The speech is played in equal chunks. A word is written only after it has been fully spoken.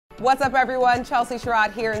What's up, everyone? Chelsea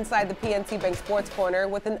Sherrod here inside the PNC Bank Sports Corner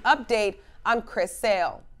with an update on Chris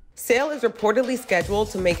Sale. Sale is reportedly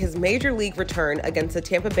scheduled to make his major league return against the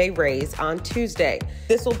Tampa Bay Rays on Tuesday.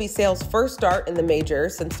 This will be Sale's first start in the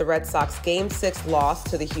majors since the Red Sox Game 6 loss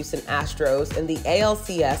to the Houston Astros in the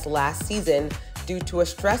ALCS last season due to a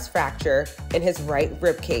stress fracture in his right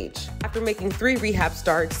rib cage. After making 3 rehab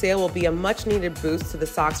starts, Sale will be a much-needed boost to the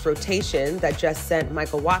Sox rotation that just sent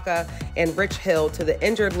Michael Wacha and Rich Hill to the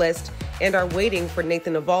injured list and are waiting for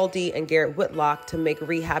Nathan Eovaldi and Garrett Whitlock to make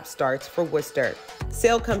rehab starts for Worcester.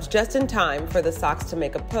 Sale comes just in time for the Sox to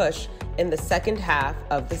make a push in the second half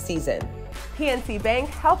of the season. PNC Bank,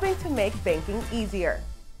 helping to make banking easier.